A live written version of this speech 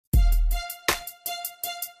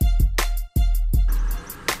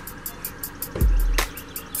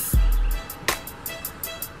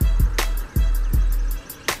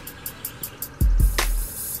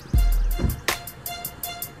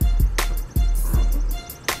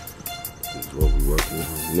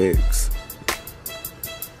Nothing next.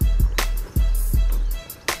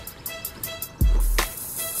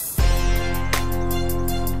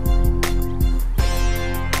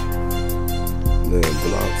 Then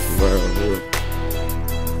blocks around here.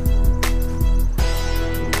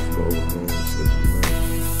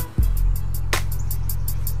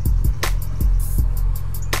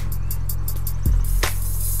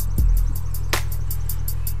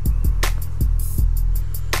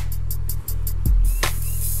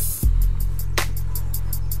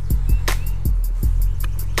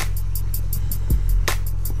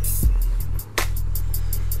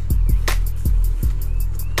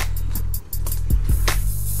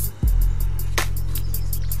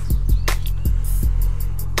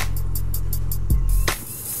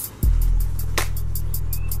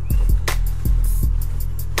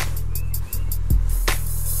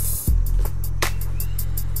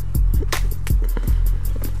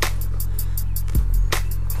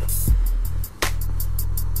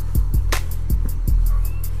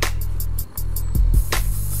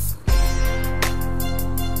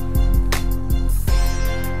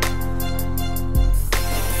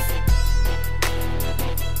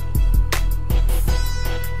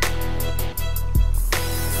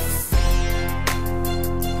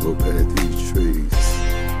 Go past these trees.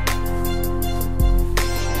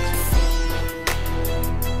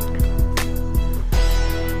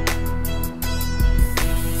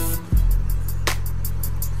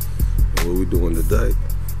 What we doing today?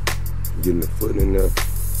 Getting the foot in there.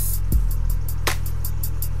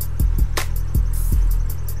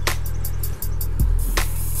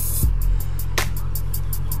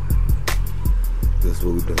 That's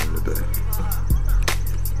what we doing today.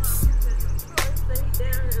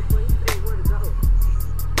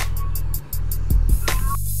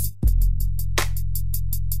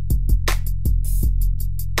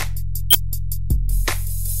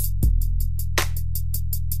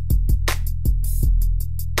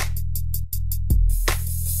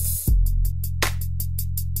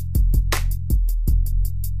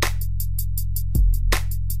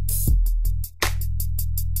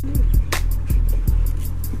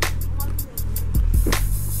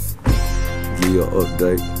 Give you an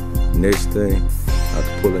update. Next thing,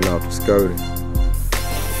 after pulling off the skirting,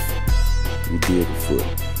 you did the foot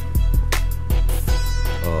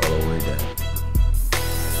all the way down.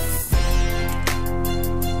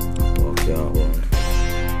 Walk y'all right.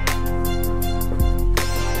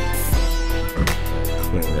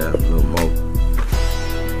 Clean that up a little more.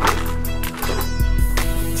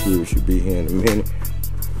 The tears should be here in a minute.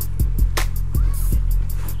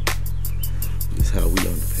 This is how we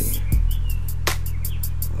underpin.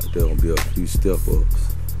 There gonna be a few step ups.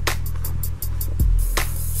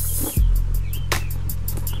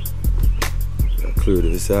 Gotta clear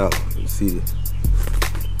this out. You see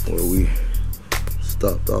where we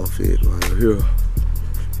stopped off it right here.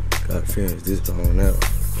 Gotta finish this on out.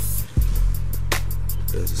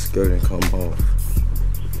 As the skirting come off.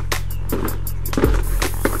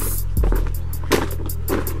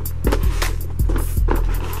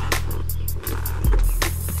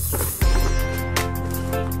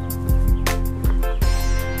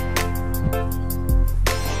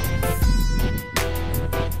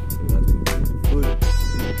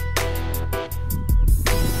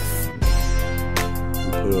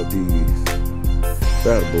 Put up these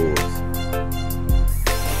battle boards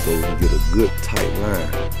so we can get a good tight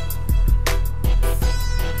line.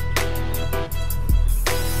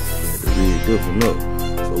 And the rig doesn't up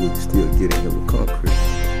so we can still get in here with concrete.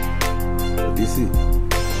 So this is,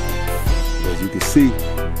 as you can see,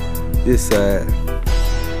 this side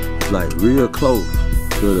is like real close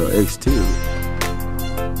to the exterior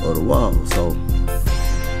of the wall. So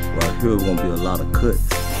right here gonna be a lot of cuts,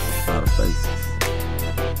 a lot of faces.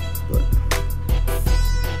 But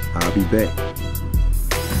I'll be back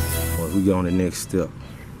once we get on the next step.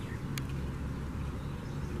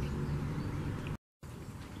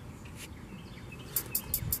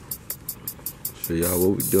 Show y'all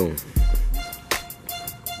what we doing.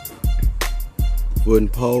 Wooden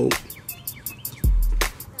pole.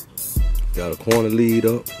 Got a corner lead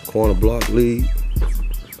up, corner block lead.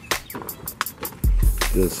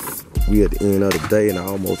 Just we at the end of the day and I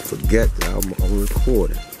almost forgot that I'm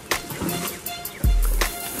recording.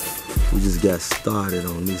 We just got started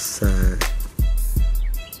on this side.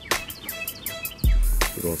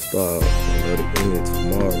 We're gonna start on the other end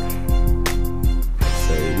tomorrow.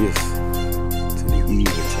 Say this to the evening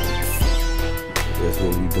time. That's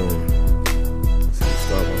what we doing. So we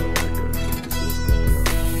start on it right there. This is what's going on.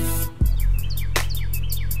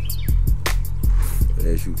 And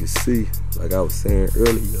as you can see, like I was saying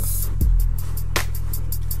earlier,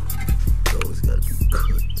 gotta be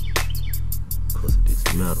cut because of this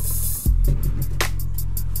metal.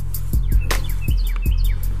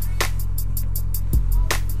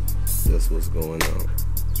 That's what's going on.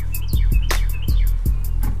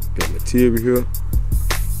 Got material here.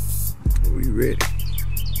 We ready.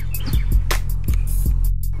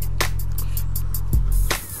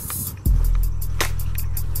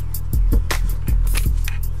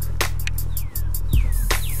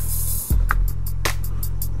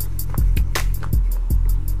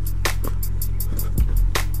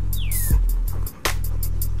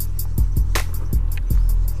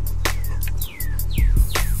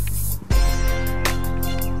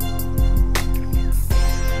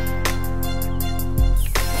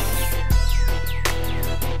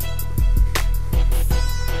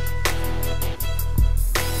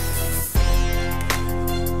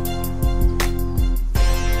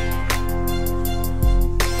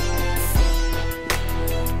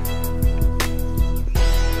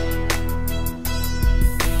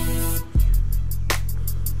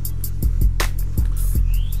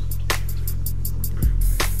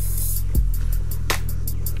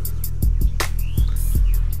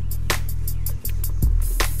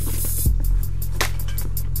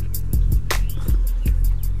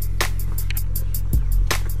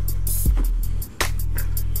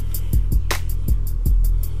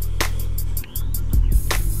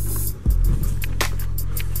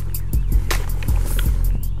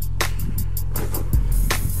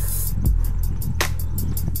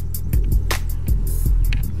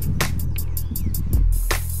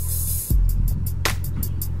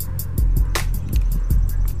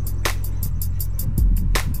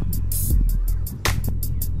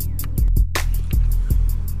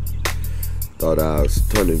 Thought I was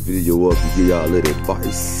turning the video up to give y'all a little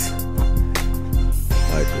advice.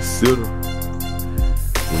 Like, consider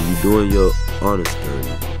when you're doing your underskirt,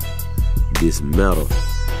 this metal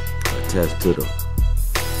attached to the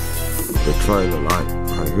trailer light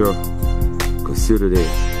right here, consider that.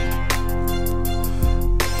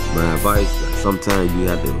 My advice, like, sometimes you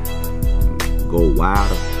have to go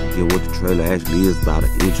wider than what the trailer actually is, about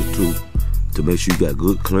an inch or two, to make sure you got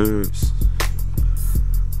good clearance.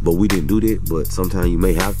 But we didn't do that, but sometimes you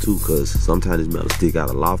may have to, because sometimes this metal stick out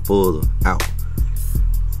a lot further out.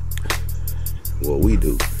 What we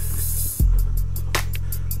do,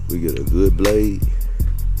 we get a good blade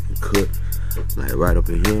and cut like right up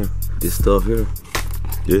in here. This stuff here,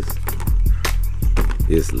 it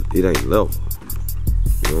ain't level.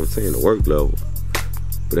 You know what I'm saying? The work level,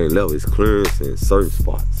 but it ain't level. It's clearance in certain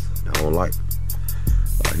spots I don't like.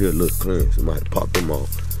 Right here, look, clearance. You might pop them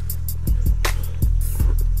off.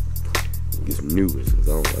 Get some new ones, because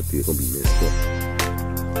I don't think it's gonna be messed up.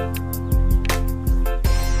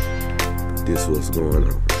 This what's going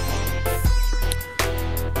on.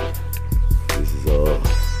 This is our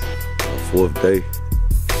 4th day.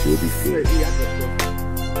 Should be finished.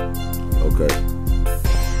 Okay.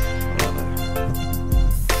 Alright.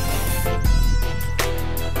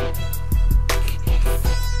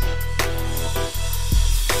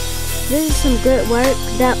 This is some good work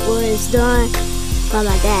that was done by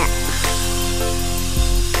my dad.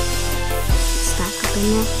 In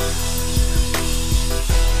there.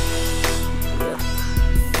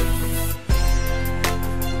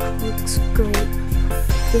 Looks great.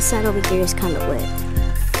 This side over here is kind of wet.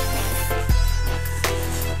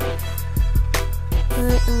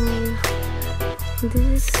 But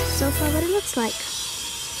this is so far what it looks like.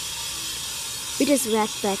 We just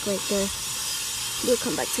racked back right there. We'll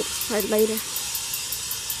come back to this part later.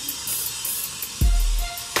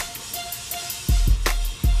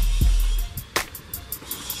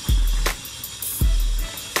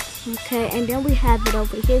 Okay, and then we have it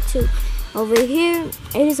over here too. Over here,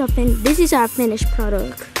 this is our finished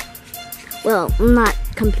product. Well, not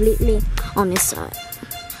completely on this side.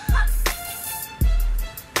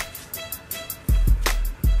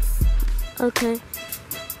 Okay.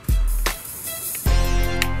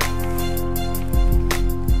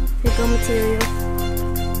 Here go material.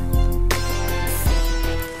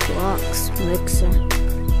 Blocks, mixer.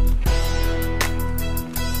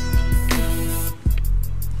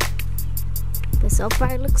 So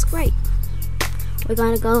far it looks great. We're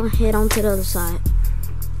gonna go head on to the other side.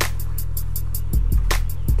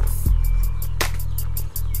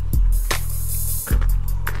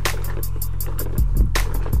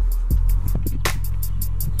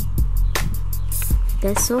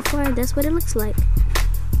 So far that's what it looks like.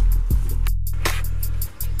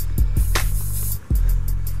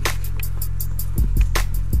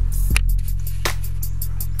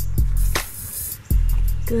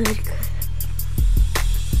 Good.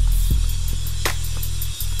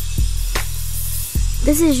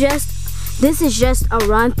 this is just a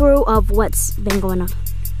run through of what's been going on.